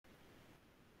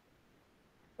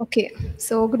Okay,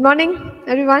 so good morning,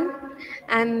 everyone,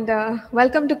 and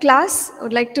welcome to class. I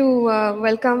would like to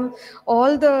welcome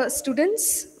all the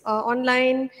students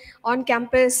online, on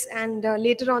campus, and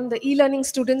later on the e-learning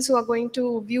students who are going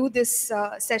to view this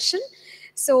session.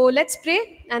 So let's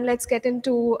pray and let's get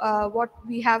into what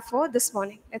we have for this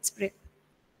morning. Let's pray.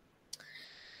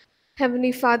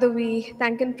 Heavenly Father, we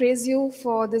thank and praise you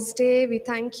for this day. We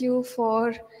thank you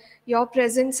for your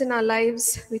presence in our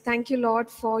lives. We thank you, Lord,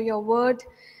 for your word.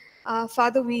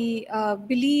 Father, we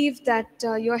believe that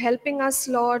you're helping us,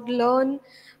 Lord, learn,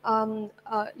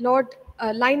 Lord,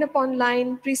 line upon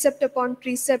line, precept upon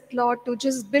precept, Lord, to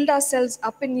just build ourselves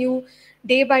up in you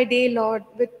day by day, Lord,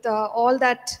 with all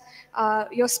that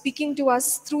you're speaking to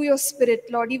us through your Spirit,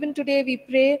 Lord. Even today, we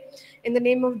pray in the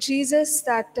name of Jesus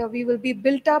that we will be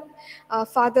built up,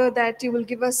 Father, that you will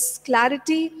give us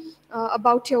clarity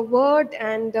about your word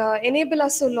and enable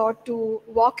us, O Lord, to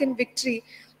walk in victory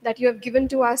that you have given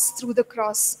to us through the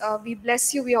cross. We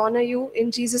bless you, we honor you. In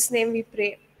Jesus' name we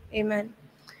pray. Amen.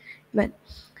 Amen.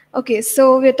 Okay,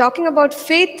 so we're talking about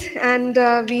faith, and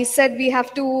we said we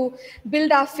have to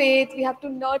build our faith, we have to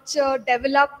nurture,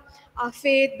 develop our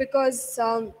faith, because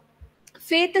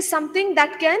faith is something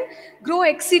that can grow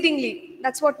exceedingly.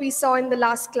 That's what we saw in the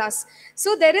last class.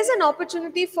 So there is an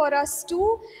opportunity for us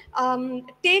to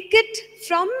take it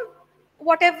from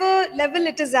whatever level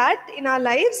it is at in our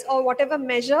lives or whatever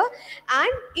measure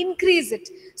and increase it.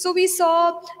 So we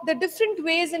saw the different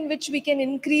ways in which we can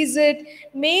increase it.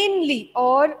 Mainly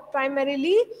or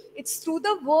primarily it's through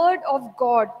the word of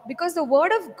God, because the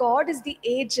word of God is the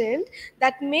agent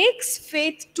that makes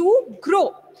faith to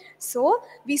grow. So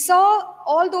we saw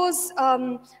all those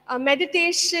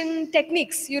meditation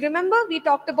techniques. You remember we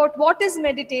talked about what is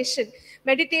meditation.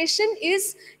 Meditation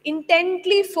is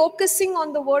intently focusing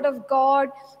on the word of God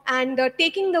and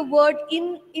taking the word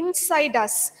inside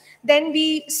us. Then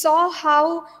we saw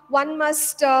how one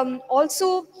must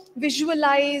also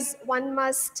visualize, one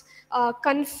must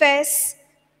confess.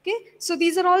 Okay, so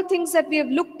these are all things that we have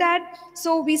looked at.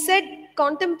 So we said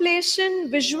contemplation,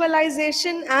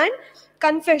 visualization, and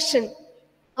confession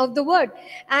of the word.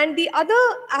 And the other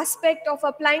aspect of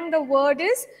applying the word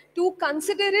is to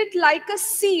consider it like a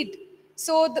seed.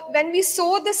 So when we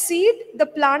sow the seed, the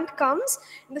plant comes.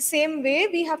 In the same way,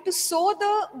 we have to sow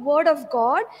the word of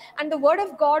God, and the word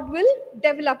of God will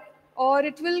develop, or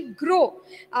it will grow.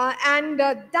 And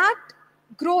that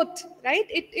growth, right,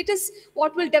 it is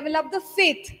what will develop the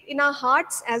faith in our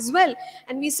hearts as well.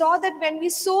 And we saw that when we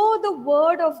sow the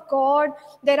word of God,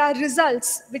 there are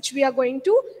results which we are going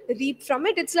to reap from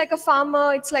it. It's like a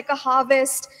farmer, it's like a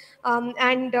harvest.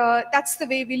 And that's the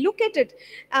way we look at it.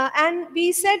 And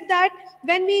we said that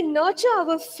when we nurture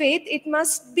our faith, it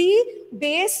must be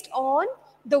based on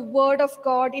the word of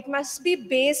God. It must be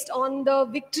based on the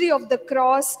victory of the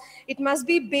cross. It must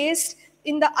be based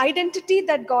in the identity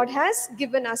that God has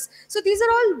given us. So these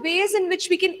are all ways in which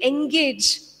we can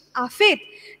engage our faith.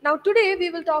 Now today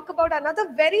we will talk about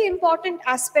another very important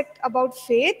aspect about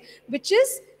faith, which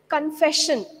is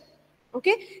confession.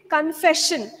 Okay,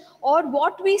 confession, or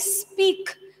what we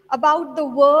speak about the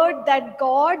word that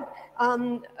God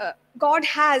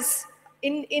has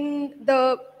in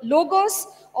the logos,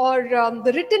 or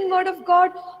the written word of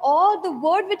God, or the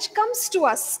word which comes to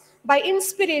us by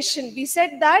inspiration. We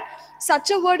said that such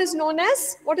a word is known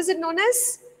as, what is it known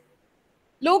as?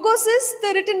 Logos is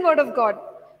the written word of God.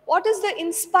 What is the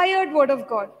inspired word of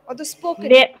God, or the spoken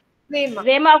word? Re- Rhema.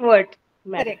 Rema word,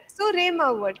 madam. Correct. So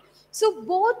Rhema word. So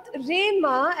both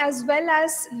Rhema as well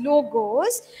as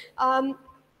logos,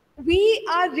 we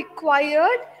are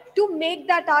required to make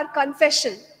that our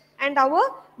confession and our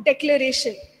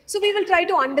declaration. So we will try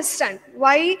to understand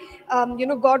why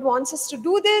God wants us to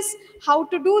do this, how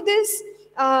to do this,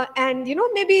 and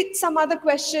maybe some other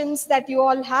questions that you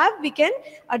all have. We can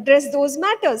address those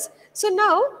matters. So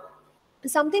now,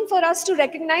 something for us to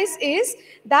recognize is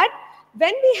that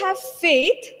when we have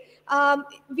faith,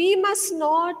 we must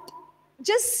not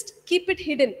just keep it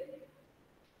hidden.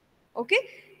 Okay,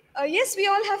 yes, we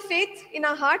all have faith in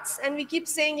our hearts, and we keep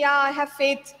saying, yeah, I have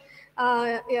faith,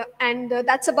 yeah, and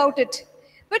that's about it.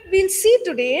 But we'll see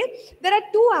today there are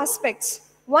two aspects.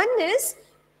 One is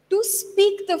to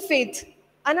speak the faith,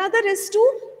 another is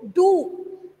to do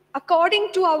according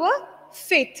to our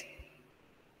faith.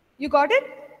 You got it?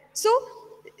 So,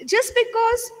 just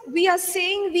because we are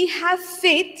saying we have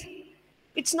faith,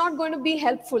 it's not going to be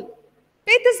helpful.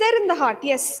 Faith is there in the heart,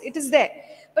 yes, it is there.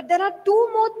 But there are two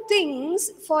more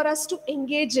things for us to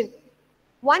engage in.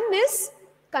 One is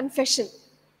confession,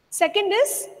 second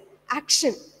is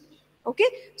action. Okay,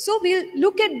 so we'll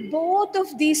look at both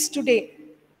of these today.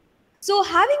 So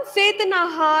having faith in our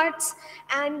hearts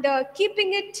and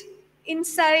keeping it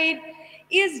inside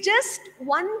is just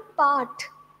one part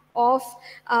of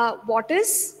what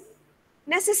is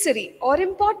necessary or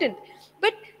important.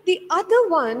 But the other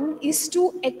one is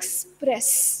to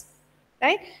express,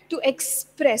 right? To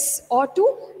express or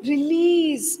to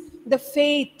release the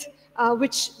faith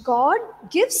which God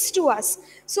gives to us.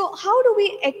 So, how do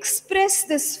we express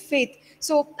this faith?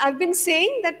 So, I've been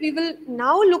saying that we will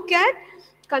now look at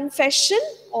confession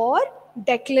or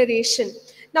declaration.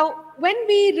 Now, when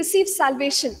we receive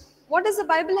salvation, what does the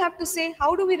Bible have to say?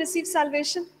 How do we receive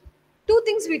salvation? Two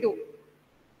things we do.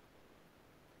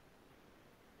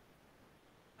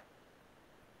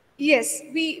 Yes,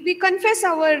 we confess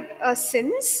our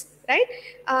sins,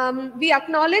 right? We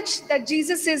acknowledge that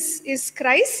Jesus is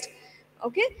Christ.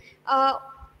 Okay.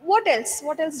 What else?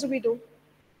 What else do we do?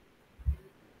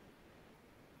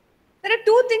 There are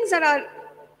two things that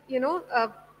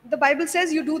are, the Bible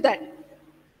says you do that.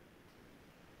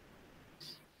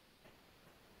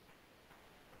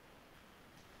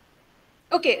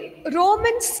 Okay,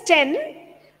 Romans 10,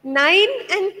 9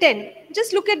 and 10.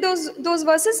 Just look at those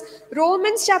verses.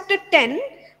 Romans chapter 10,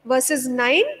 verses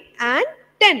 9 and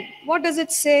 10. What does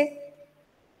it say?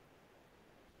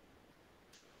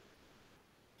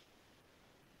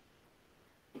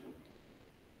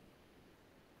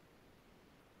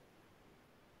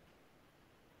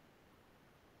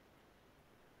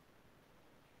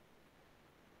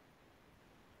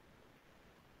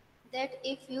 That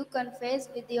if you confess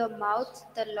with your mouth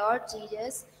the Lord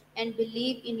Jesus and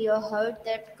believe in your heart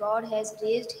that God has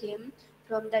raised him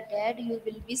from the dead, you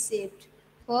will be saved.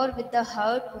 For with the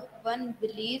heart one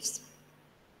believes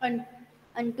un-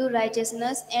 unto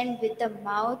righteousness, and with the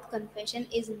mouth confession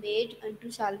is made unto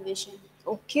salvation.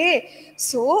 Okay,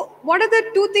 so what are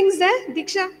the two things there,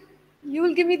 Diksha? You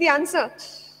will give me the answer.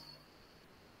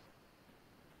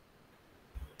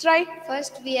 Try.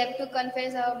 First, we have to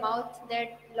confess our mouth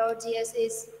that Lord Jesus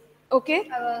is Okay.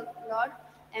 our Lord,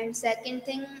 and second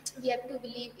thing, we have to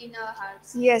believe in our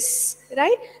hearts. Yes,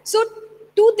 right? So,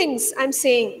 two things I'm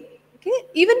saying. Okay,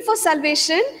 even for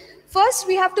salvation, first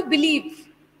we have to believe,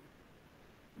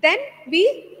 then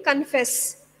we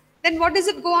confess. Then what does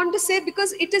it go on to say?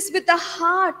 Because it is with the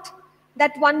heart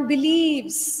that one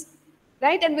believes,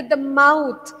 right? And with the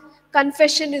mouth,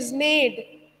 confession is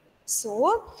made.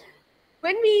 So,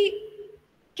 when we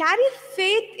carry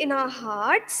faith in our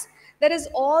hearts, there is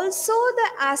also the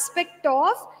aspect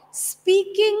of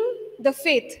speaking the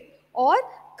faith or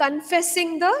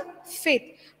confessing the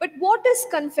faith. But what is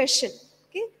confession?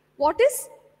 Okay, what is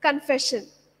confession?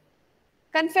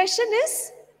 Confession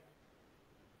is,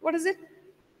 what is it?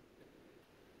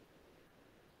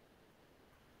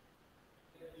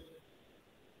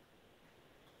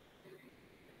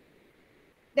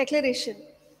 Declaration.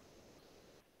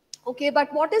 Okay,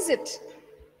 but what is it?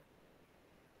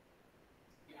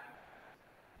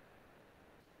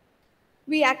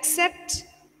 We accept,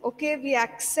 okay, we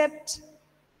accept,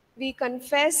 we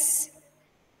confess.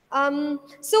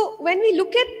 So when we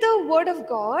look at the Word of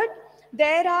God,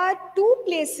 there are two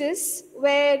places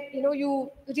where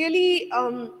you really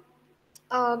um,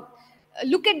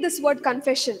 look at this word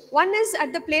confession. One is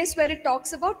at the place where it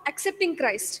talks about accepting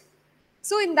Christ.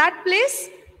 So in that place,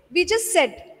 we just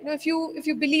said, if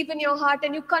you believe in your heart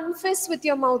and you confess with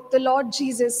your mouth the Lord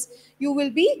Jesus, you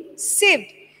will be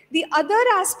saved. The other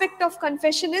aspect of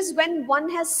confession is when one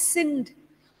has sinned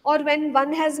or when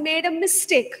one has made a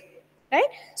mistake, right?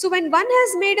 So when one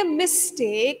has made a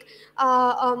mistake,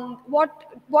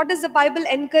 what does the Bible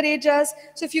encourage us?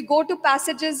 So if you go to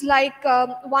passages like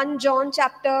 1 John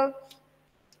chapter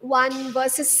 1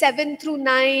 verses 7 through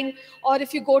 9, or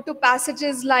if you go to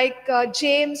passages like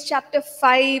James chapter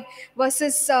 5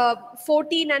 verses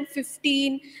 14 and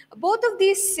 15, both of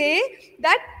these say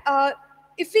that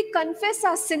if we confess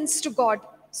our sins to God,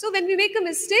 so when we make a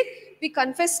mistake we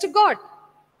confess to God,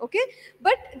 okay?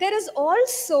 But there is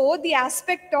also the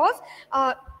aspect of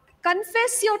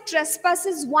confess your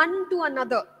trespasses one to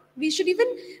another. We should even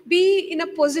be in a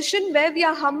position where we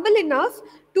are humble enough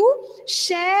to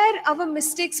share our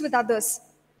mistakes with others.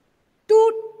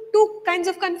 Two kinds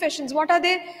of confessions. What are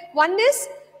they? One is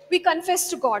we confess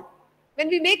to God. When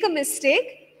we make a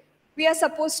mistake, we are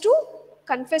supposed to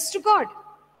confess to God.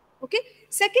 Okay.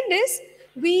 Second is,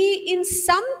 we in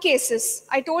some cases,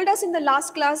 I told us in the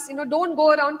last class, don't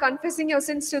go around confessing your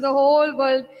sins to the whole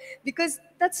world, because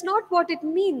that's not what it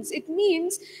means. It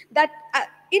means that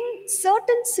in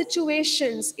certain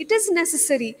situations it is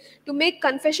necessary to make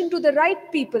confession to the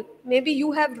right people. Maybe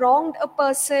you have wronged a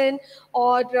person,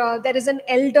 or there is an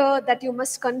elder that you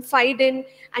must confide in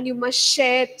and you must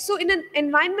share. So in an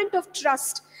environment of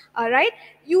trust, right?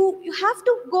 You have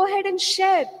to go ahead and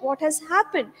share what has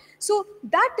happened. So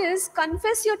that is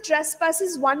confess your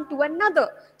trespasses one to another.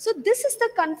 So this is the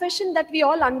confession that we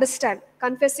all understand,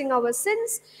 confessing our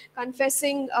sins,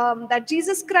 confessing that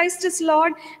Jesus Christ is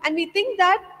Lord. And we think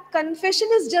that confession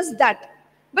is just that,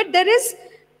 but there is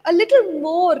a little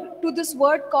more to this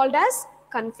word called as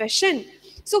confession.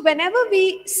 So whenever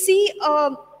we see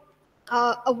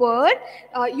a word,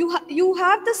 you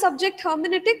have the subject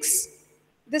hermeneutics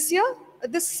this year,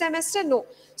 this semester? No.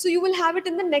 So you will have it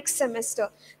in the next semester.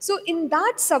 So in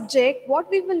that subject, what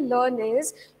we will learn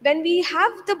is, when we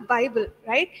have the Bible,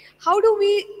 right, how do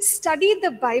we study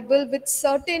the Bible with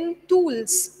certain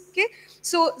tools, okay?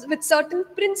 So with certain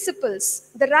principles,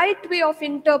 the right way of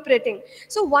interpreting.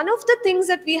 So one of the things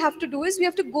that we have to do is we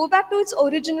have to go back to its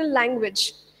original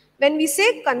language. When we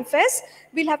say confess,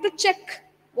 we'll have to check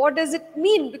what does it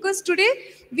mean, because today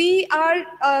we are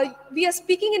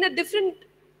speaking in a different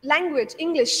language,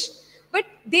 English, but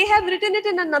they have written it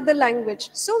in another language.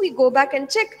 So we go back and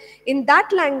check in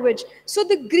that language. So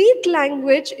the Greek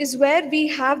language is where we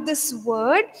have this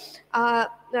word.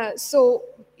 So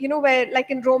where,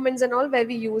 like in Romans and all, where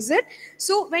we use it.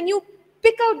 So when you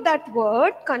pick out that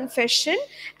word confession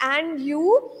and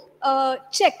you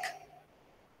check,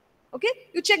 okay,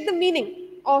 you check the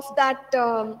meaning of that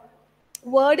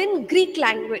word in Greek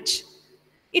language.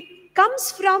 It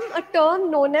comes from a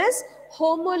term known as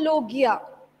homologia.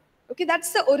 Okay,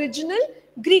 that's the original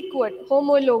Greek word,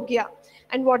 homologia.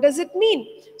 And what does it mean?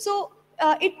 So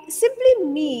it simply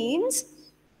means,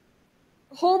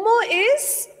 homo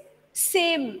is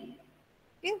same.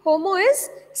 Okay? Homo is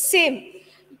same.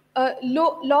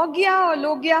 Logia or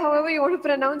logia, however you want to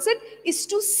pronounce it, is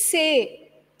to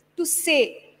say. To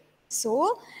say.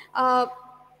 So,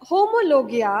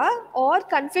 homologia or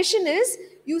confession is,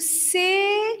 you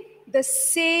say the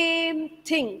same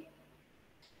thing.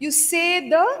 You say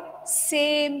the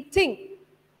same thing.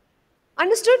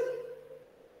 Understood?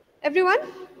 Everyone?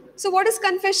 So, what is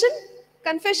confession?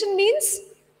 Confession means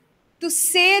to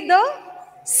say the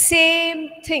same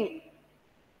thing.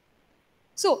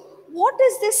 So, what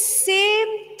is the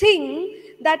same thing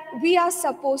that we are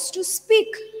supposed to speak?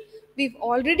 We've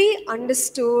already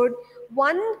understood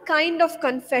one kind of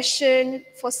confession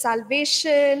for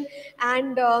salvation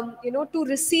and to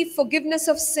receive forgiveness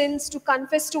of sins, to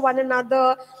confess to one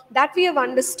another. That we have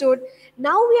understood.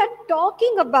 Now we are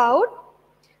talking about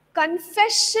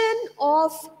confession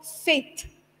of faith.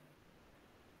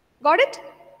 Got it?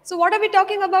 So what are we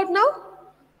talking about now?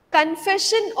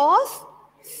 Confession of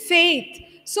faith.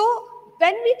 So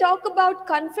when we talk about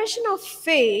confession of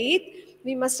faith,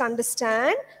 we must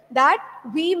understand that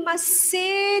we must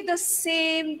say the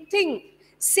same thing.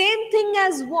 Same thing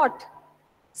as what?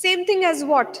 Same thing as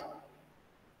what?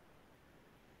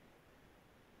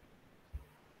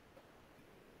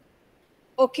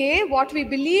 Okay, what we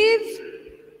believe.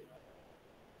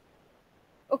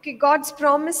 Okay, God's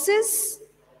promises,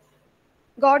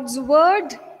 God's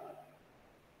word.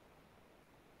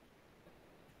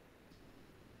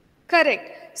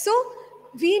 Correct. So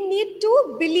we need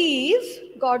to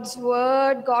believe God's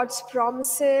word, God's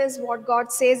promises, what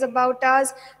God says about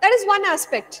us. That is one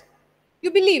aspect.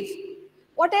 You believe.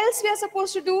 What else we are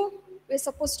supposed to do? We are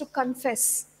supposed to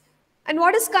confess. And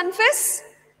what is confess?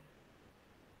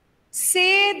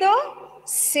 Say the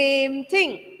same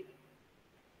thing.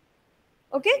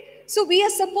 Okay? So we are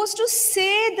supposed to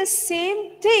say the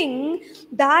same thing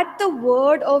that the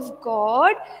word of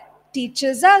God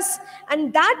teaches us.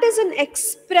 And that is an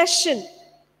expression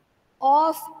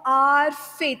of our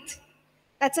faith.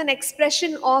 That's an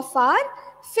expression of our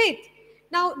faith.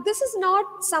 Now, this is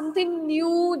not something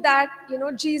new that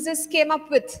Jesus came up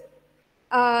with.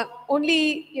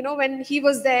 Only when he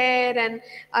was there and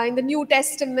in the New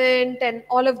Testament and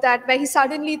all of that, where he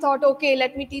suddenly thought, okay,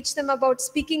 let me teach them about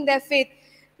speaking their faith.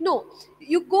 No,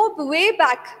 you go way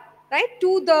back, right,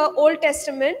 to the Old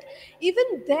Testament.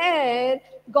 Even there,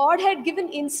 God had given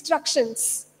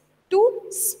instructions to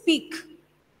speak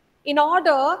in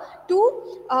order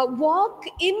to walk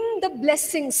in the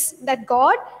blessings that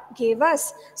God gave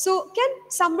us. So can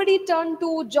somebody turn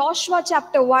to Joshua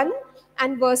chapter 1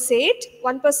 and verse 8?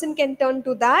 One person can turn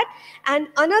to that, and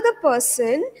another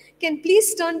person can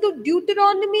please turn to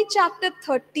Deuteronomy chapter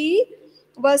 30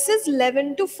 verses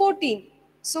 11 to 14.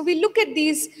 So we look at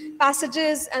these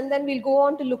passages and then we'll go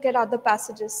on to look at other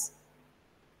passages.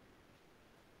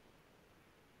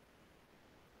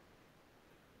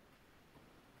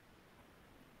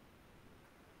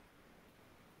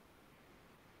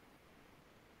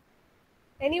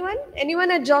 Anyone? Anyone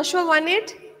at Joshua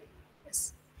 1:8?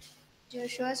 Yes.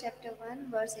 Joshua chapter 1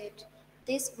 verse 8.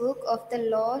 This book of the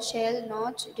law shall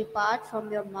not depart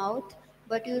from your mouth,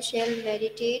 but you shall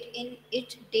meditate in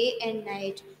it day and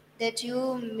night, that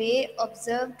you may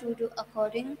observe to do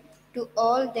according to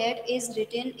all that is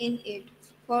written in it.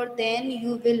 For then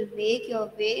you will make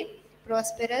your way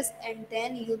prosperous, and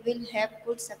then you will have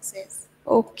good success.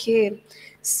 Okay,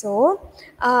 so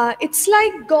it's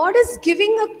like God is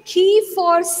giving a key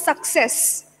for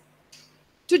success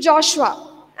to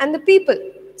Joshua and the people.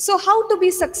 So, how to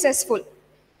be successful?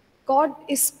 God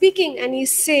is speaking and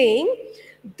He's saying,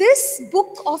 this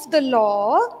book of the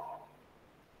law,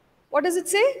 what does it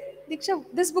say? Diksha,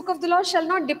 this book of the law shall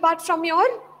not depart from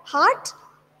your heart,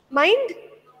 mind.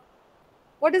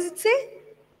 What does it say?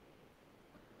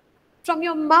 From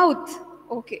your mouth.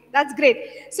 Okay, that's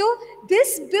great. So,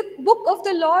 this book of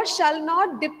the law shall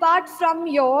not depart from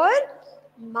your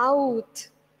mouth.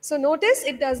 So, notice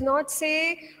it does not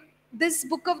say this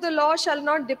book of the law shall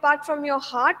not depart from your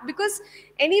heart, because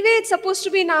anyway it's supposed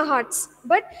to be in our hearts,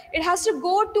 but it has to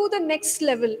go to the next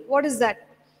level. What is that?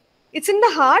 It's in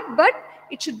the heart, but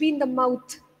it should be in the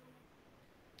mouth.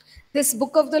 This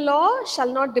book of the law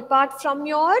shall not depart from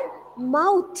your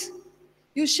mouth.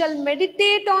 You shall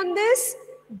meditate on this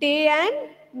day and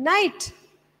night.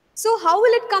 So, how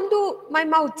will it come to my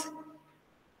mouth?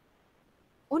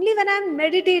 Only when I'm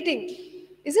meditating,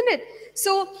 isn't it?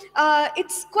 So,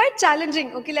 it's quite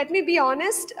challenging. Okay, let me be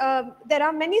honest. There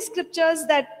are many scriptures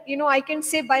that I can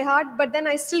say by heart, but then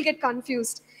I still get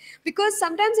confused, because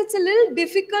sometimes it's a little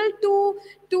difficult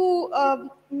to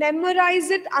memorize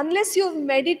it unless you've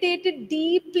meditated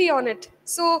deeply on it.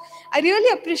 So I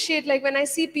really appreciate, like, when I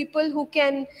see people who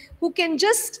can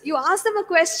just, you ask them a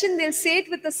question, they'll say it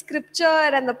with the scripture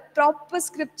and the proper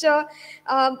scripture,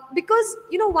 because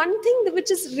one thing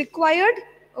which is required.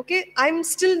 Okay, I'm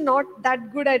still not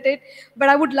that good at it, but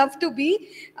I would love to be.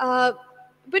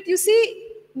 But you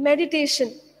see,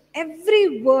 meditation,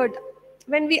 every word,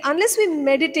 unless we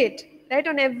meditate, right,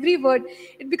 on every word,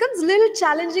 it becomes a little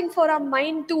challenging for our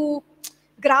mind to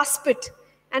grasp it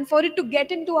and for it to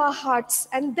get into our hearts.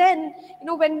 And then,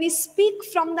 when we speak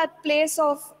from that place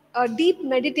of deep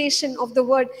meditation of the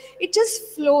word, it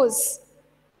just flows,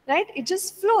 right? It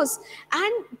just flows.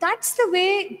 And that's the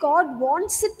way God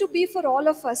wants it to be for all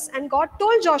of us. And God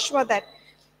told Joshua that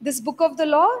this book of the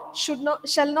law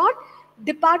shall not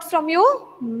depart from your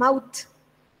mouth.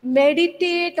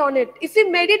 Meditate on it. If we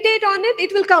meditate on it,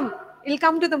 it'll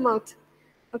come to the mouth.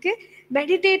 Okay,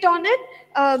 meditate on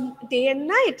it day and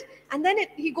night. And then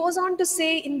he goes on to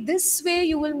say, in this way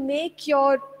you will make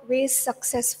your ways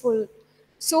successful.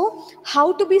 So,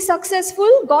 how to be successful?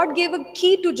 God gave a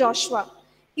key to Joshua.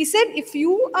 He said, if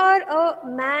you are a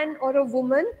man or a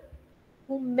woman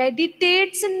who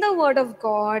meditates in the word of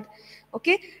God,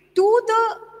 okay, to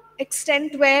the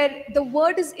extent where the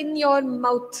word is in your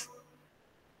mouth,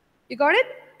 you got it?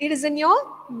 It is in your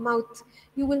mouth.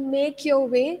 You will make your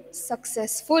way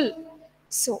successful.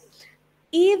 So,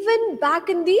 even back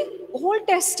in the Old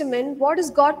Testament, what is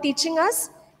God teaching us?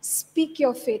 Speak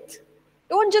your faith.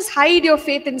 Don't just hide your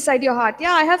faith inside your heart.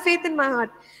 Yeah, I have faith in my heart.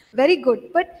 Very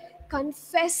good. But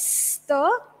confess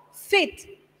the faith.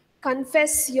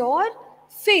 Confess your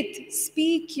faith.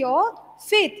 Speak your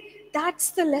faith.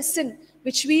 That's the lesson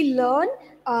which we learn,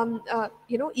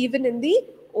 even in the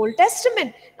Old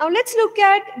Testament. Now let's look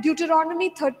at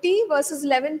Deuteronomy 30 verses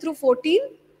 11 through 14.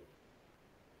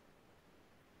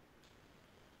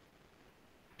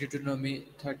 Deuteronomy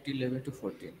 30:11 to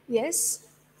 14. Yes.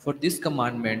 For this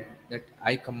commandment that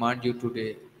I command you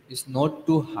today is not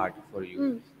too hard for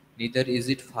you, neither is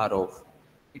it far off.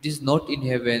 It is not in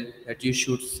heaven that you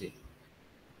should say,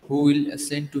 who will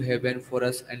ascend to heaven for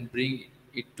us and bring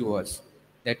it to us,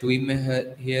 that we may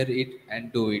hear it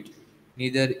and do it.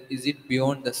 Neither is it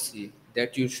beyond the sea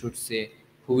that you should say,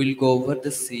 who will go over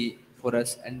the sea for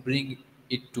us and bring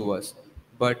it to us,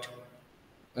 but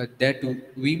that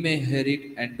we may hear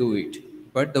it and do it.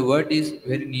 But the word is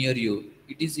very near you.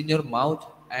 It is in your mouth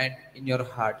and in your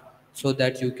heart, so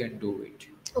that you can do it.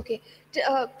 Okay.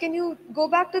 Can you go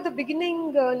back to the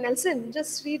beginning, Nelson?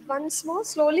 Just read once more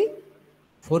slowly.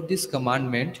 For this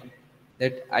commandment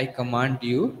that I command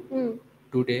you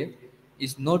today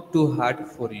is not too hard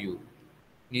for you,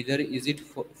 neither is it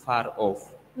far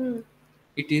off.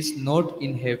 It is not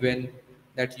in heaven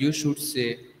that you should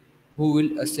say, who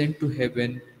will ascend to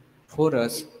heaven for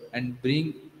us and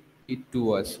bring it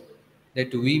to us,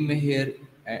 that we may hear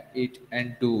it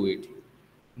and do it.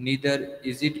 Neither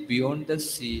is it beyond the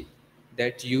sea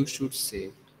that you should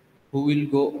say, who will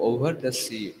go over the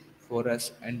sea for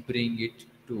us and bring it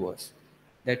to us,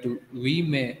 that we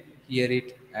may hear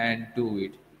it and do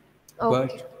it. Okay.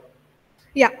 But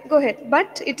Yeah, go ahead.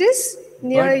 But it is?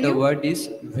 Near but the you word is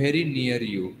very near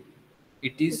you.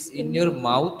 It is is in in your your.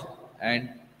 mouth and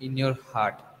in your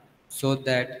heart, so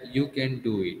that you can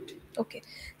do it. Okay,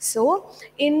 so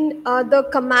in the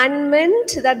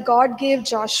commandment that God gave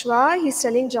Joshua, he's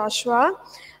telling Joshua,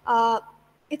 uh,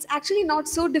 it's actually not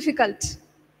so difficult,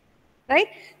 right?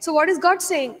 So what is God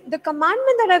saying? The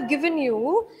commandment that I've given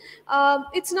you,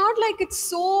 it's not like it's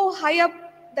so high up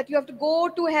that you have to go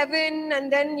to heaven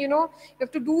and then you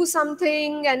have to do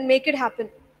something and make it happen,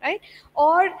 right?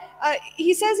 Or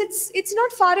he says it's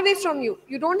not far away from you.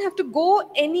 You don't have to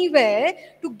go anywhere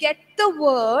to get the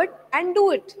word and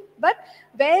do it. But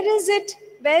where is it?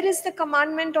 Where is the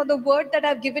commandment or the word that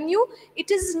I've given you? It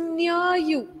is near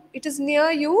you. It is near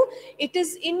you. It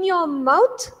is in your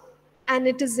mouth and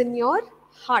it is in your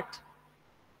heart.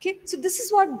 Okay, so this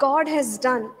is what God has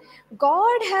done.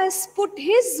 God has put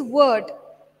his word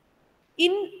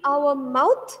in our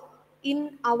mouth,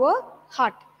 in our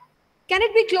heart. Can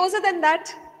it be closer than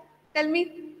that? Tell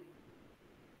me.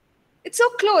 It's so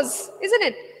close, isn't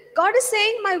it? God is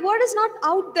saying, my word is not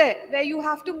out there where you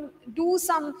have to do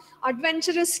some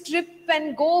adventurous trip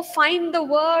and go find the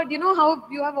word. You know how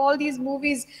you have all these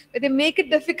movies where they make it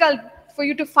difficult for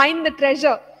you to find the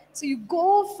treasure. So you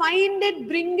go find it,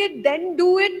 bring it, then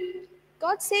do it.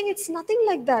 God's saying it's nothing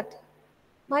like that.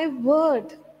 My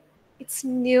word, it's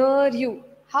near you.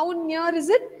 How near is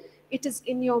it? It is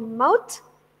in your mouth,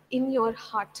 in your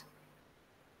heart.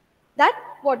 That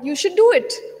what you should do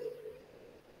it.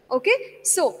 Okay,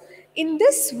 so in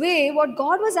this way, what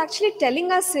God was actually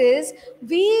telling us is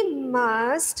we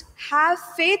must have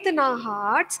faith in our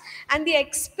hearts, and the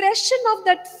expression of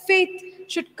that faith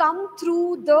should come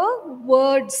through the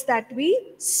words that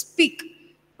we speak.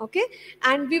 Okay,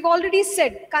 and we've already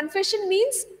said confession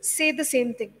means say the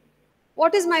same thing.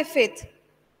 What is my faith?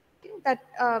 That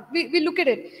we look at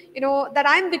it, that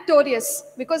I'm victorious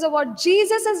because of what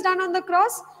Jesus has done on the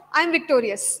cross. I'm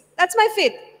victorious. That's my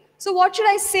faith. So what should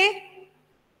I say?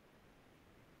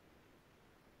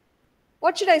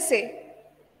 What should I say?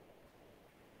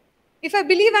 If I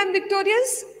believe I'm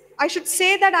victorious, I should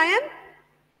say that I am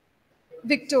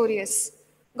victorious.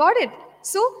 Got it?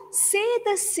 So say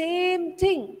the same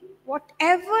thing.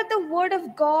 Whatever the word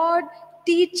of God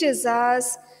teaches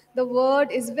us, the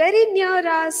word is very near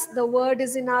us, the word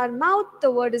is in our mouth,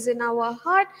 the word is in our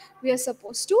heart. We are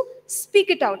supposed to speak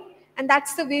it out. And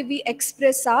that's the way we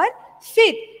express our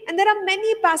faith. And there are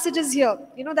many passages here,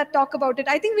 that talk about it.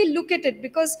 I think we look at it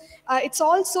because it's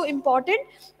all so important.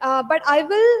 But I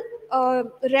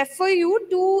will refer you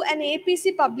to an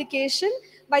APC publication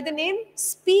by the name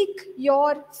Speak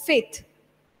Your Faith.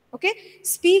 Okay,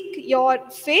 Speak Your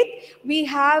Faith. We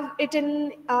have it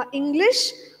in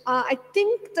English. I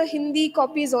think the Hindi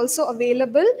copy is also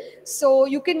available. So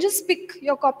you can just pick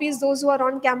your copies, those who are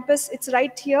on campus. It's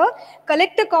right here.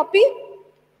 Collect a copy.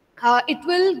 It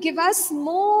will give us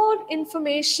more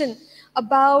information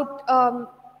about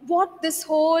what this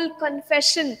whole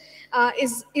confession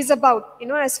is about,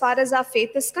 as far as our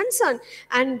faith is concerned.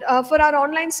 And for our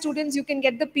online students, you can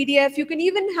get the PDF. You can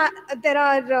even there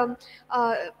are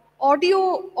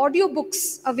audio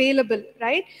books available,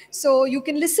 right? So you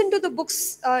can listen to the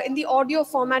books in the audio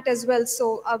format as well.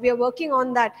 So we are working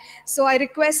on that. So I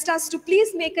request us to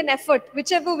please make an effort,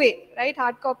 whichever way, right?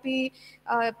 Hard copy,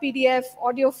 PDF,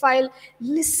 audio file,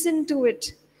 listen to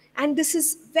it. And this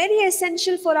is very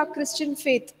essential for our Christian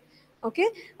faith. Okay,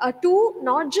 to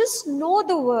not just know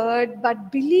the word,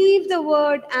 but believe the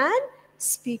word and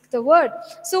speak the word.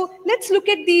 So let's look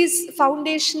at these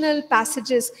foundational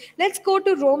passages. Let's go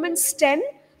to Romans 10,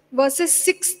 verses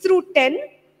 6 through 10,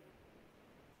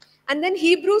 and then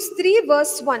Hebrews 3,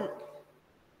 verse 1.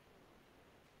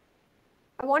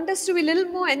 I want us to be a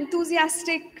little more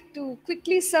enthusiastic to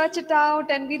quickly search it out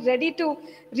and be ready to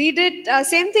read it.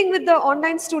 Same thing with the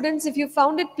online students. If you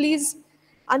found it, please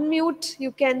unmute.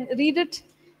 You can read it.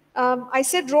 I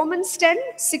said Romans 10,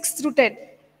 6 through 10.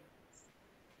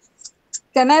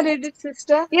 Can I read it,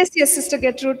 sister? Yes, Sister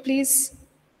Gertrude, please.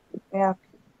 Yeah.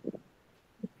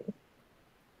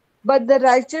 But the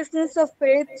righteousness of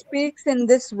faith speaks in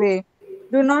this way.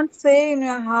 Do not say in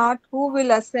your heart, who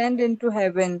will ascend into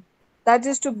heaven? That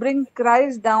is to bring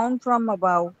Christ down from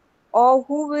above. Or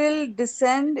who will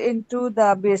descend into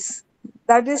the abyss?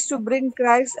 That is to bring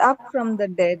Christ up from the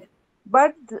dead.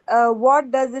 But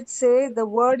what does it say? The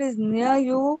word is near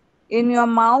you, in your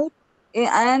mouth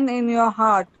and in your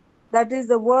heart. That is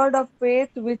the word of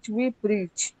faith which we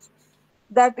preach.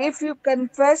 That if you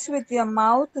confess with your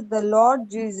mouth the Lord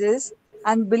Jesus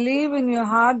and believe in your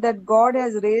heart that God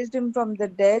has raised him from the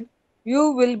dead,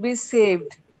 you will be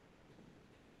saved.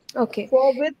 Okay.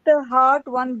 For with the heart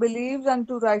one believes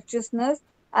unto righteousness,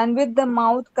 and with the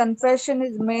mouth confession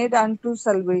is made unto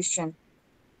salvation.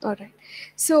 All right.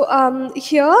 So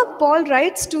here Paul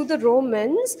writes to the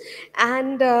Romans,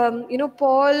 and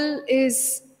Paul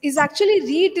is actually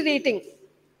reiterating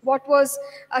what was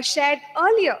shared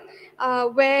earlier,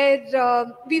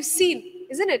 where we've seen,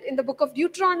 isn't it, in the book of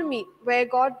Deuteronomy, where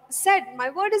God said,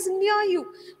 "My word is near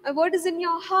you, my word is in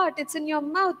your heart, it's in your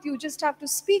mouth. You just have to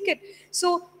speak it."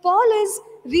 So Paul is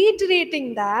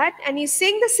reiterating that, and he's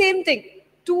saying the same thing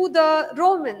to the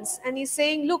Romans, and he's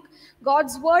saying, look,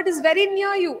 God's word is very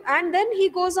near you. And then he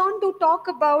goes on to talk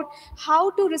about how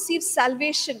to receive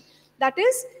salvation. That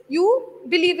is, you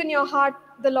believe in your heart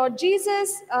the Lord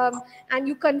Jesus, and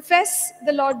you confess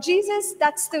the Lord Jesus.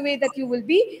 That's the way that you will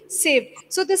be saved.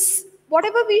 So this,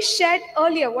 whatever we shared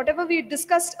earlier, whatever we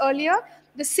discussed earlier,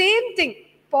 the same thing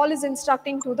Paul is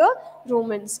instructing to the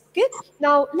Romans. Okay,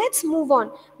 now let's move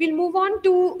on. We'll move on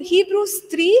to Hebrews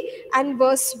 3 and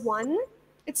verse 1.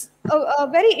 It's a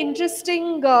very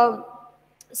interesting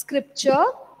scripture.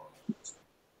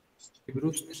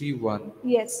 Hebrews 3:1.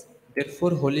 Yes.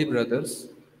 Therefore, holy brothers,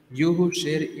 you who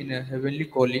share in a heavenly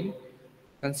calling,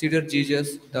 consider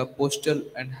Jesus the apostle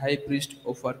and high priest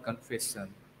of our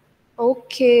confession.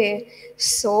 Okay.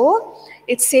 So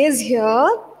it says here,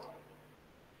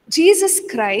 Jesus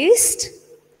Christ,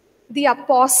 the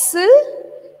apostle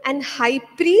and high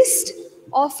priest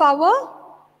of our,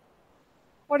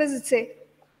 what does it say?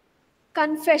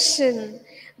 Confession.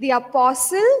 The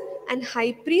apostle and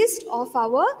high priest of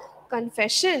our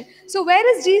confession. So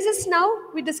where is Jesus now?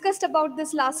 We discussed about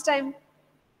this last time.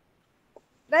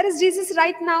 Where is Jesus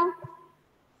right now?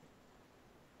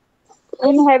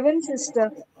 In heaven,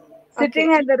 sister, Okay.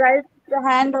 sitting at the right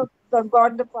hand of the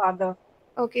God the Father.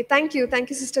 Okay, thank you. Thank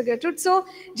you, Sister Gertrude. So,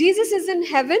 Jesus is in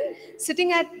heaven,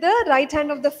 sitting at the right hand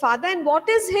of the Father. And what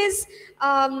is his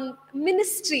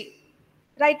ministry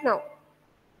right now?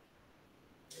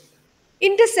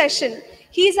 Intercession.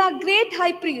 He is our great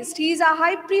high priest. He is our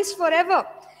high priest forever.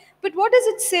 But what does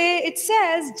it say? It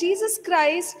says, Jesus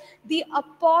Christ, the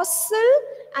apostle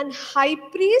and high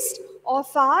priest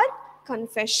of our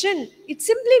confession. It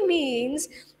simply means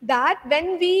that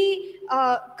when we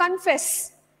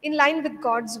confess in line with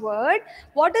God's word,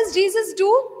 what does Jesus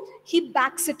do? He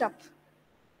backs it up.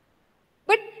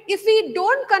 But if we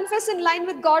don't confess in line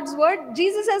with God's word,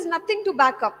 Jesus has nothing to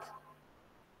back up.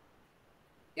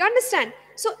 You understand?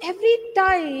 So every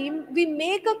time we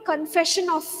make a confession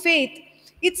of faith,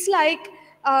 it's like,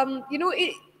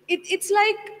 it's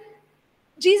like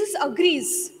Jesus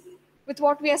agrees with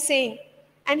what we are saying.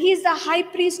 And he is the high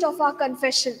priest of our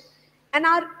confession. And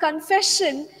our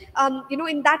confession,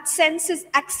 in that sense is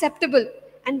acceptable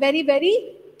and very,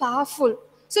 very powerful.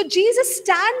 So Jesus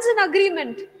stands in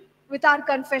agreement with our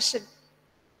confession.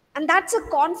 And that's a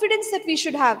confidence that we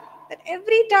should have. That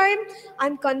every time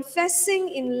I'm confessing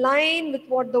in line with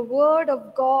what the Word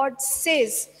of God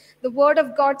says. The Word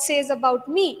of God says about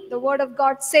me. The Word of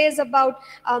God says about,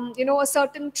 a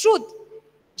certain truth.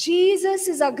 Jesus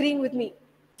is agreeing with me.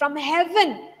 From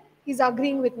heaven, he's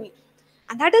agreeing with me.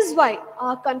 And that is why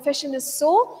our confession is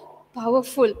so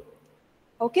powerful.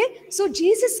 Okay, so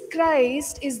Jesus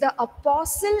Christ is the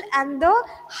apostle and the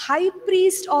high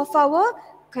priest of our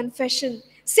confession.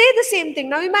 Say the same thing.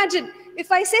 Now imagine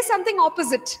if I say something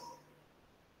opposite.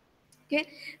 Okay,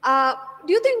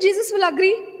 do you think Jesus will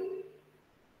agree?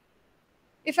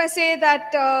 If I say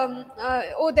that,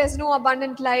 there's no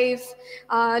abundant life,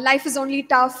 life is only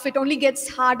tough, it only gets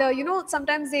harder.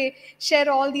 Sometimes they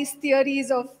share all these theories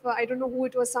of, I don't know who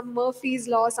it was, some Murphy's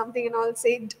Law or something, and all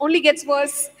say it only gets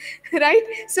worse, right?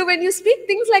 So when you speak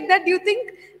things like that, do you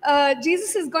think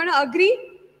Jesus is going to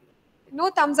agree? No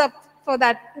thumbs up for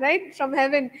that, right? From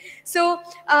heaven. So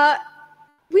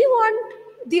we want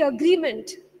the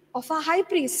agreement of our high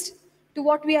priest to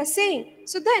what we are saying.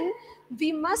 So then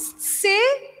we must say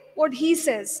what he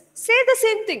says. Say the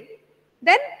same thing.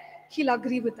 Then he'll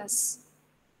agree with us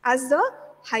as the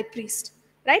high priest,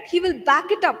 right? He will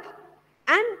back it up.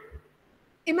 And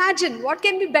imagine what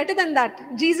can be better than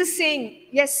that? Jesus saying,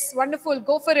 yes, wonderful,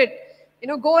 go for it.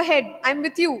 Go ahead, I'm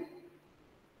with you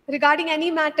regarding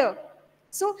any matter.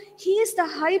 So he is the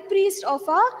high priest of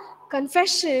our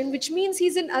confession, which means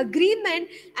he's in agreement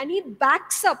and he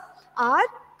backs up our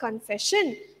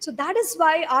confession. So that is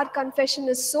why our confession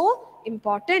is so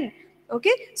important.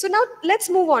 Okay, so now let's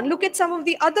move on. Look at some of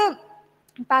the other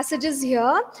passages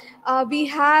here. We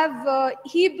have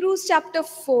Hebrews chapter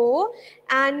 4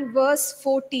 and verse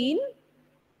 14.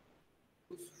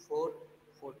 Hebrews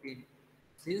 4:14.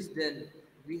 Since then,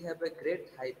 we have a great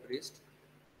high priest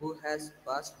who has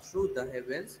passed through the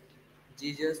heavens,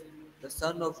 Jesus, the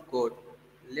Son of God.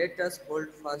 Let us hold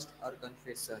fast our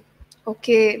confession.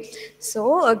 Okay,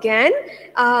 so again,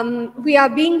 we are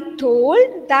being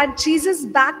told that Jesus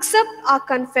backs up our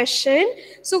confession,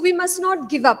 so we must not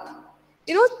give up.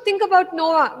 You know, think about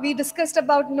Noah. We discussed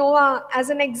about Noah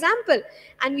as an example,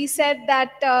 and we said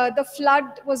that the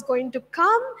flood was going to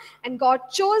come, and God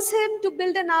chose him to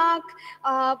build an ark.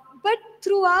 But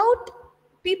throughout,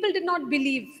 people did not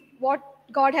believe what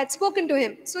God had spoken to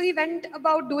him. So he went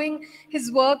about doing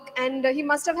his work, and he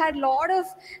must have had a lot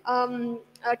of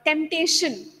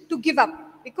temptation to give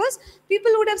up, because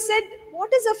people would have said,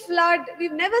 "What is a flood?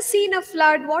 We've never seen a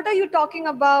flood. What are you talking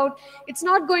about? It's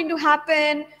not going to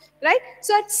happen." Right?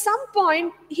 So at some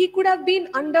point, he could have been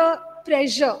under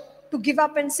pressure to give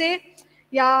up and say,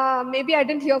 "Yeah, maybe I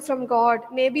didn't hear from God.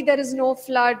 Maybe there is no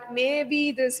flood.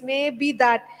 Maybe this, maybe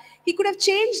that." He could have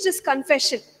changed his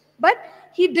confession, but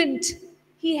he didn't.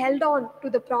 He held on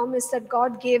to the promise that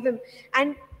God gave him.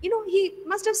 And, he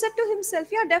must have said to himself,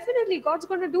 "Yeah, definitely, God's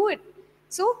going to do it.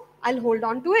 So I'll hold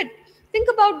on to it." Think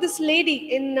about this lady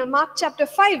in Mark chapter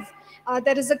 5.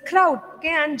 There is a crowd,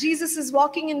 okay, and Jesus is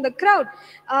walking in the crowd.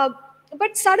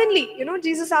 But suddenly,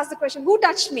 Jesus asked the question, "Who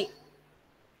touched me?"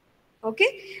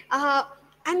 Okay,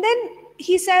 and then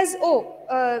he says, "Oh,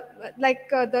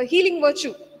 the healing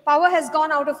virtue, power has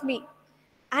gone out of me."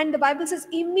 And the Bible says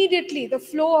immediately the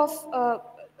flow of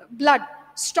blood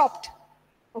stopped.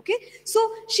 Okay, so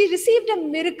she received a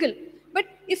miracle. But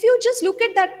if you just look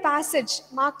at that passage,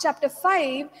 Mark chapter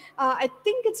 5, I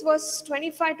think it's verse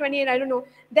 25, 28, I don't know,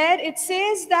 there it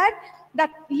says that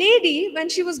that lady, when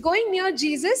she was going near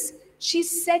Jesus, she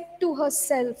said to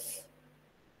herself,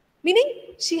 meaning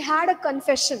she had a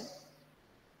confession,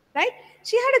 right?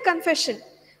 She had a confession.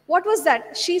 What was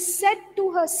that? She said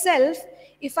to herself,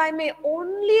 "If I may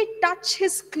only touch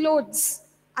his clothes,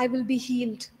 I will be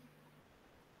healed."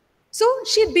 So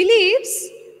she believes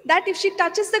that if she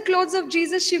touches the clothes of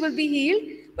Jesus, she will be healed.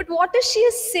 But what is she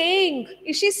saying?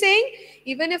 Is she saying,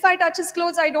 "Even if I touch his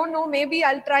clothes, I don't know, maybe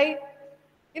I'll try"?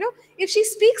 If she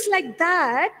speaks like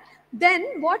that, then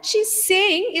what she's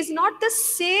saying is not the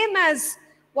same as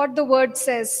what the word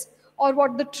says, or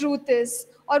what the truth is,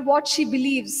 or what she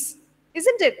believes,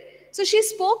 isn't it? So she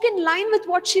spoke in line with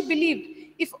what she believed.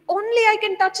 "If only I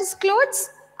can touch his clothes,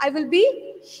 I will be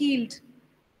healed."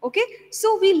 Okay, so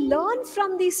we learn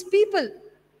from these people.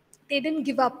 They didn't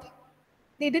give up.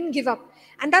 They didn't give up.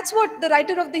 And that's what the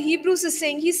writer of the Hebrews is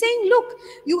saying. He's saying, "Look,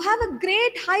 you have a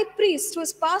great high priest who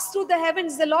has passed through the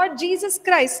heavens, the Lord Jesus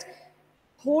Christ.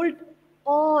 Hold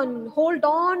hold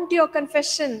on to your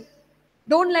confession.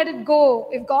 Don't let it go.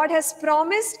 If God has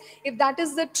promised, if that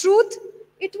is the truth,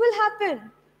 it will happen.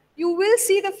 You will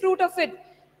see the fruit of it."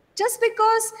 Just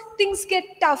because things get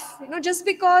tough, just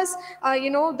because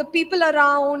the people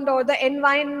around, or the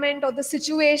environment, or the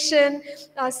situation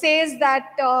says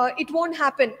that it won't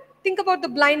happen. Think about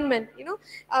the blind man.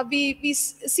 We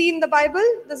see in the Bible,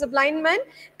 there's a blind man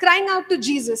crying out to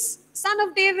Jesus, "Son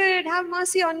of David, have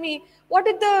mercy on me." What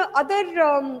did the other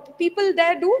people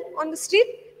there do on the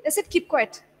street? They said, "Keep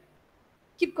quiet.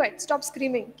 Keep quiet. Stop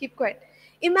screaming. Keep quiet."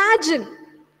 Imagine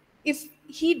if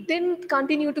he didn't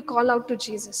continue to call out to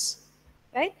Jesus,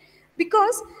 right?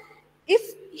 Because if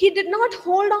he did not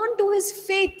hold on to his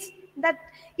faith that,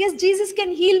 yes, Jesus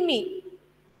can heal me,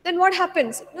 then what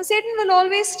happens? Satan will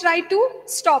always try to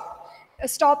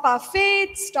stop our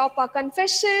faith, stop our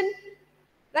confession,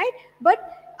 right? But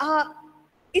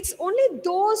it's only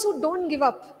those who don't give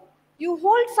up. You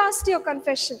hold fast to your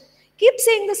confession. Keep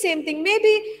saying the same thing.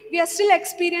 Maybe we are still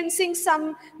experiencing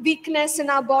some weakness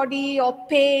in our body, or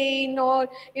pain, or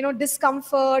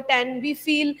discomfort, and we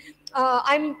feel,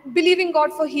 "I'm believing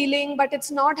God for healing, but it's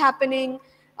not happening.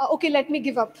 Okay, let me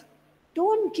give up."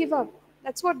 Don't give up.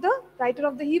 That's what the writer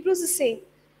of the Hebrews is saying.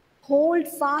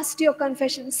 Hold fast to your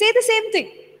confession. Say the same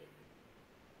thing.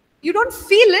 You don't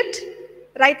feel it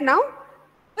right now,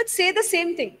 but say the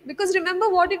same thing. Because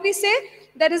remember, what did we say?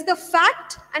 There is the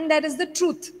fact and there is the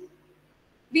truth.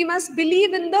 We must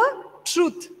believe in the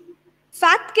truth.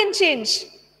 Fact can change,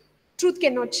 truth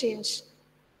cannot change.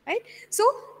 Right? So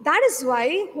that is why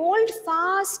hold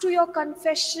fast to your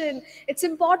confession. It's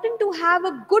important to have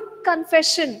a good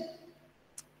confession.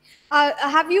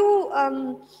 Have you,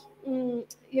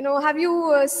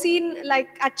 seen, like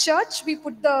at church, we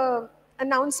put the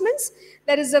announcements.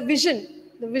 There is a vision.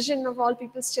 The vision of All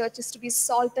People's Church is to be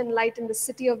salt and light in the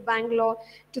city of Bangalore,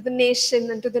 to the nation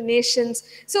and to the nations.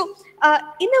 So,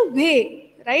 in a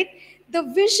way, right, the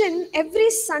vision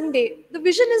every Sunday, the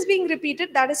vision is being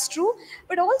repeated, that is true,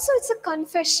 but also it's a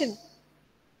confession.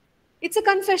 It's a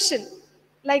confession,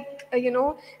 like,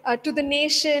 to the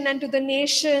nation and to the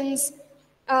nations.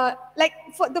 Like,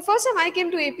 for the first time I came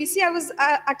to APC, I was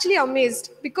actually amazed,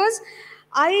 because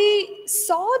I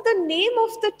saw the name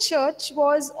of the church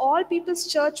was All People's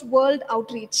Church World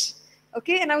Outreach.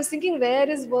 Okay, and I was thinking, where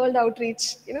is World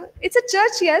Outreach? It's a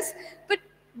church, yes, but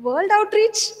World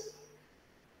Outreach?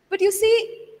 But you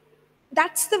see,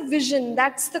 that's the vision,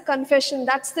 that's the confession,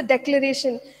 that's the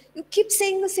declaration. You keep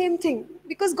saying the same thing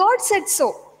because God said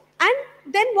so.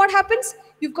 And then what happens?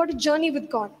 You've got a journey with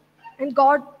God, and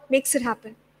God makes it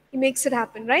happen. He makes it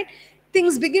happen, right?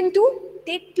 Things begin to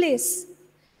take place.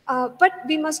 But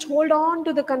we must hold on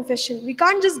to the confession. We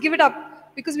can't just give it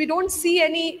up because we don't see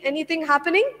anything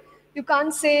happening. You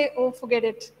can't say, oh, forget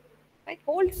it. Right?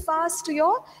 Hold fast to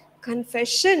your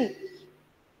confession,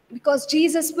 because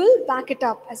Jesus will back it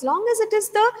up. As long as it is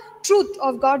the truth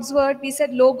of God's word, we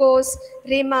said logos,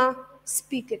 rhema,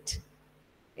 speak it.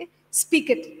 Okay? Speak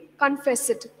it, confess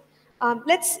it.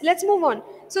 Let's move on.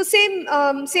 So same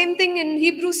thing in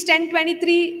Hebrews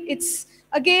 10:23. It's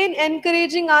again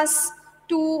encouraging us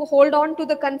to hold on to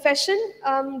the confession.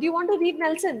 Do you want to read,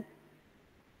 Nelson?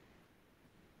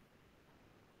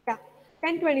 Yeah,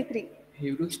 10:23.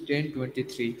 Hebrews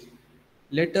 10:23.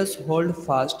 Let us hold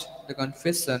fast the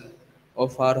confession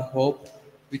of our hope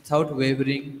without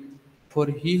wavering, for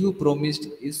he who promised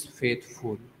is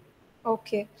faithful.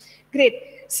 Okay,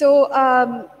 great. So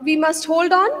we must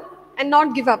hold on and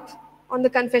not give up on the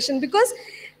confession, because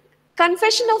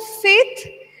confession of faith,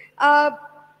 uh,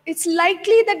 it's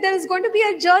likely that there is going to be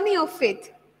a journey of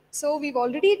faith. So we've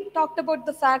already talked about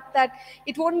the fact that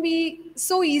it won't be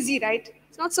so easy, right?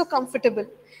 It's not so comfortable,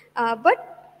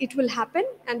 but it will happen,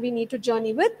 and we need to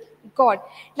journey with God.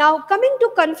 Now, coming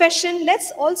to confession,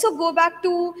 let's also go back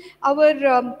to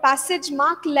our passage,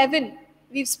 Mark 11.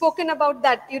 We've spoken about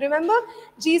that. You remember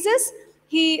Jesus?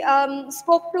 He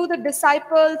spoke to the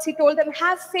disciples. He told them,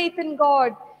 have faith in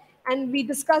God. And we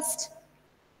discussed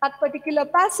that particular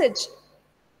passage.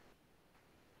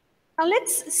 Now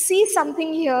let's see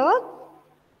something here.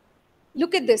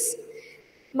 Look at this.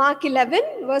 Mark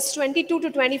 11, verse 22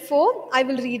 to 24. I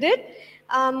will read it.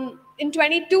 In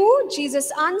 22,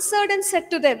 Jesus answered and said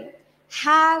to them,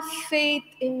 have faith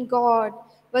in God.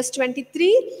 Verse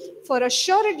 23, for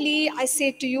assuredly I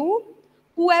say to you,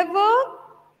 whoever,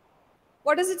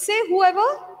 what does it say? Whoever?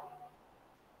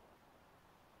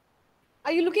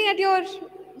 Are you looking at your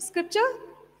scripture?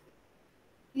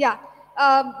 Yeah.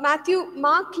 Mark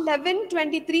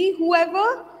 11:23.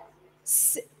 Whoever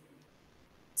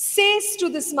says to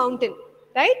this mountain,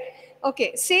 right?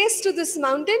 Okay, says to this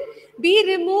mountain, be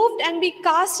removed and be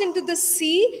cast into the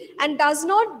sea, and does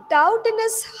not doubt in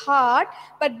his heart,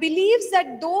 but believes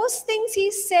that those things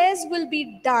he says will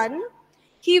be done,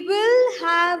 he will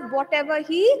have whatever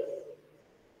he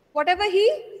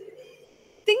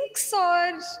thinks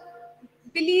or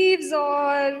believes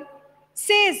or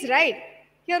says, right?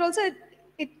 Here also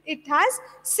it has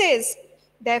says.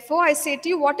 Therefore, I say to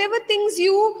you, whatever things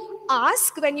you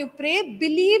ask when you pray,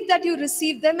 believe that you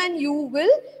receive them and you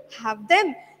will have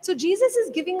them. So Jesus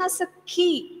is giving us a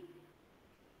key.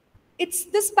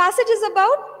 This passage is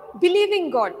about believing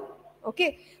God.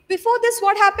 Okay. Before this,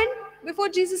 what happened? Before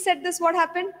Jesus said this, what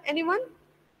happened? Anyone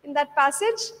in that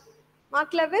passage?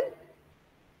 Mark 11?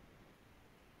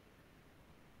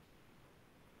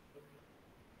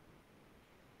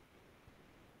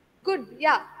 Good,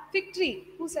 yeah. Fig tree.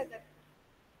 Who said that?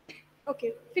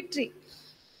 Okay, fig tree.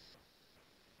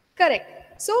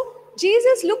 Correct. So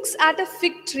Jesus looks at a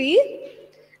fig tree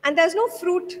and there's no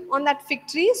fruit on that fig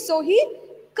tree, so he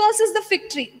curses the fig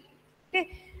tree. Okay.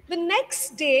 The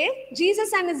next day,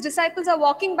 Jesus and his disciples are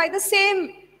walking by the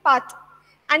same path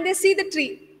and they see the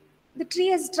tree. The tree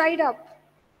has dried up.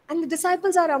 And the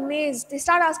disciples are amazed. They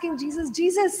start asking Jesus,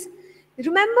 Jesus,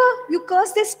 remember you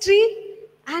cursed this tree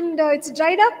and it's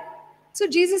dried up? So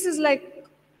Jesus is like,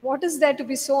 what is there to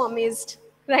be so amazed,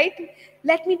 right?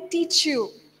 Let me teach you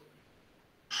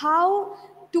how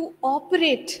to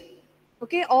operate,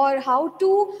 okay, or how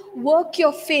to work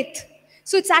your faith.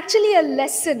 So it's actually a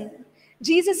lesson.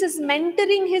 Jesus is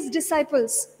mentoring his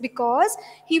disciples because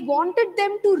he wanted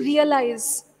them to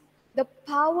realize the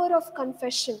power of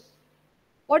confession.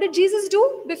 What did Jesus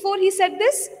do before he said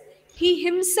this? He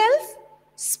himself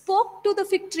spoke to the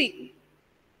fig tree,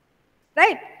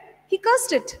 right? He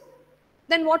cursed it.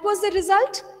 Then what was the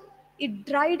result? It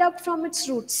dried up from its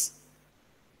roots.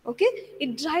 Okay,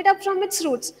 it dried up from its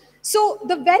roots. So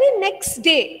the very next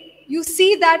day, you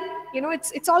see that,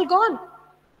 it's all gone.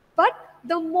 But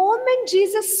the moment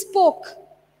Jesus spoke,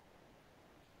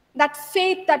 that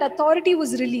faith, that authority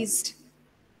was released,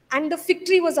 and the fig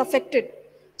tree was affected.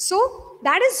 So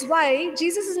that is why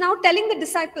Jesus is now telling the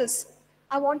disciples,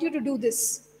 I want you to do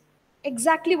this.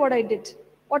 Exactly what I did.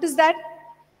 What is that?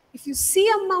 If you see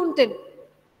a mountain,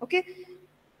 okay,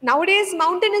 Nowadays,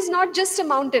 mountain is not just a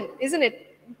mountain, isn't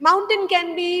it? Mountain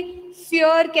can be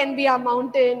fear, can be a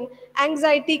mountain,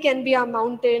 anxiety can be a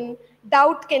mountain,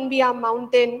 doubt can be a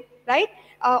mountain, right?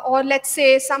 Or let's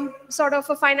say some sort of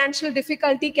a financial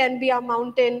difficulty can be a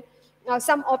mountain,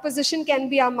 some opposition can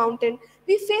be a mountain.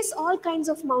 We face all kinds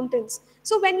of mountains.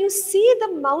 So when you see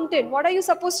the mountain, what are you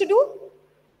supposed to do?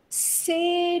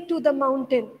 Say to the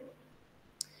mountain,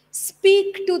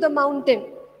 speak to the mountain,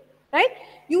 right?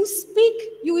 You speak,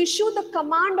 you issue the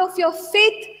command of your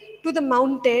faith to the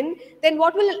mountain. Then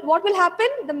what will happen?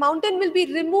 The mountain will be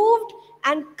removed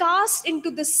and cast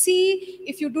into the sea.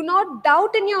 If you do not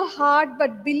doubt in your heart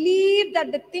but believe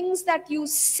that the things that you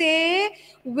say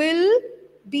will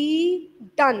be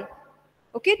done.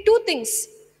 Okay, two things: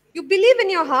 you believe in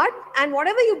your heart, and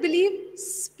whatever you believe,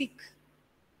 speak.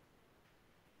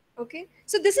 Okay,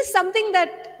 so this is something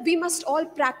that we must all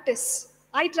practice.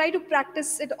 I try to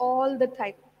practice it all the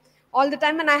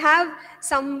time, and I have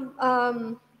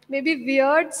some maybe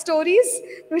weird stories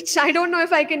which I don't know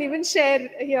if I can even share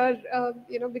here,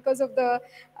 because of the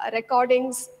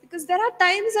recordings. Because there are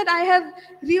times that I have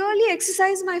really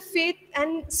exercised my faith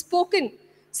and spoken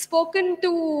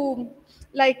to,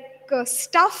 like,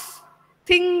 stuff,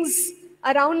 things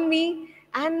around me,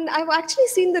 and I've actually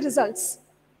seen the results.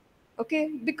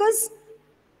 Okay, because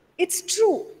it's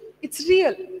true, it's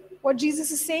real. What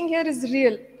Jesus is saying here is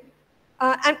real.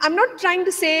 And I'm not trying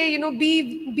to say,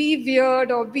 be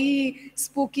weird or be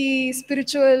spooky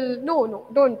spiritual. No,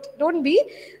 don't be.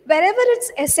 Wherever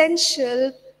it's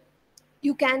essential,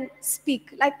 you can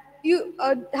speak. Like, you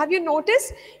have you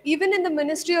noticed, even in the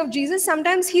ministry of Jesus,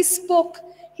 sometimes he spoke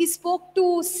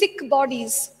to sick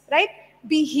bodies, right?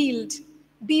 Be healed,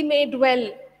 be made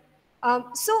well.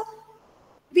 So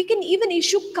we can even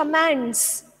issue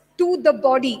commands to the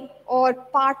body or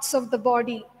parts of the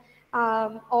body,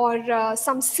 or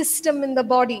some system in the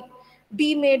body: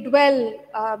 be made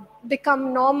well,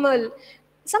 become normal,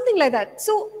 something like that.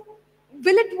 So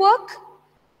will it work?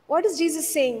 What is Jesus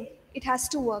saying? It has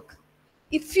to work.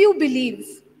 If you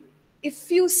believe,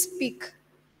 if you speak,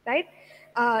 right?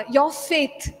 Your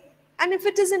faith, and if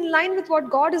it is in line with what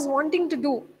God is wanting to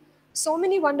do, so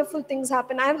many wonderful things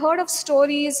happen. I've heard of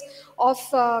stories of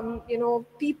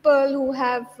people who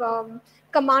have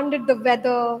commanded the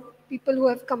weather, people who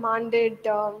have commanded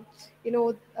you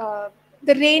know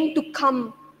the rain to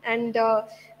come. And uh,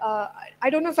 I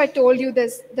don't know if I told you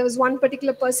this. There was one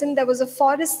particular person. There was a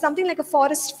forest, something like a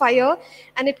forest fire,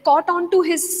 and it caught onto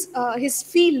his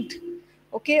field.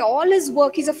 Okay, all his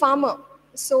work. He's a farmer,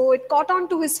 so it caught on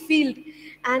to his field.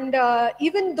 And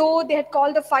even though they had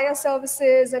called the fire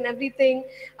services and everything,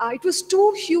 it was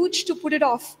too huge to put it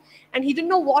off, and he didn't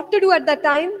know what to do at that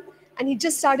time. And he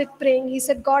just started praying. He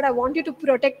said, God, I want you to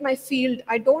protect my field.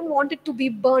 I don't want it to be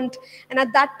burnt. And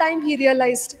at that time he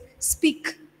realized,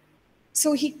 speak.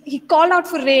 So he called out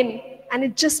for rain, and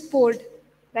it just poured,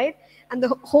 right? And the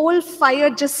whole fire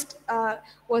just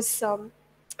was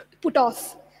put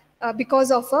off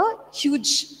because of a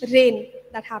huge rain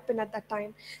that happened at that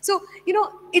time. So,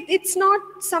 it's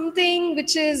not something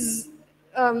which is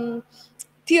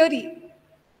theory.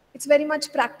 It's very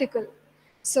much practical.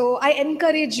 So I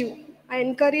encourage you,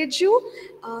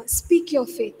 speak your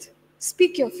faith.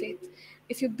 Speak your faith.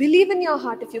 If you believe in your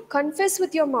heart, if you confess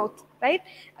with your mouth, right,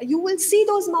 you will see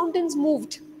those mountains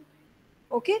moved.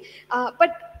 Okay,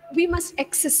 but we must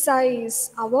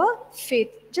exercise our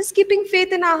faith. Just keeping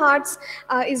faith in our hearts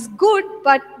is good,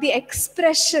 but the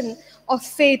expression of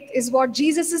faith is what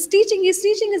Jesus is teaching. He's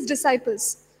teaching his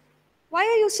disciples. Why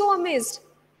are you so amazed?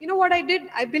 You know what I did?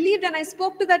 I believed and I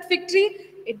spoke to that fig tree.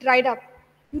 It dried up.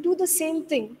 You do the same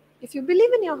thing. If you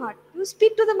believe in your heart, you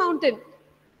speak to the mountain.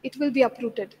 It will be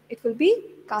uprooted. It will be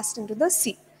cast into the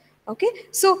sea. Okay,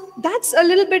 so that's a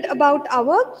little bit about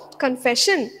our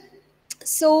confession.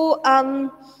 So,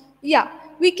 yeah,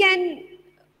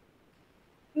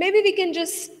 maybe we can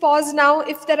just pause now.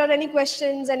 If there are any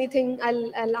questions, anything,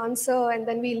 I'll answer, and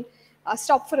then we'll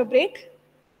stop for a break.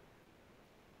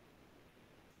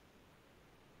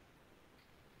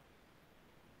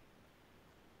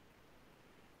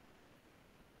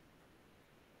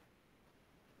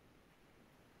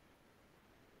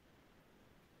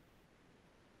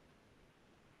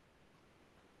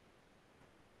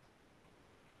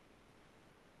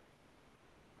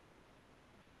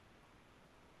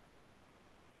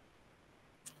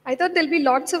 I thought there'll be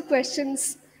lots of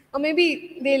questions, or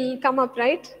maybe they'll come up,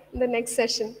 right, in the next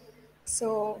session.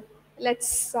 So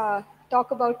let's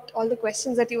talk about all the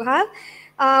questions that you have.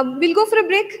 We'll go for a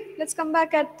break. Let's come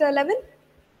back at 11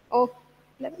 or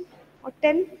 11 or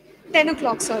 10? 10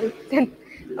 o'clock, sorry. 10.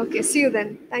 Okay, see you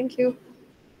then. Thank you.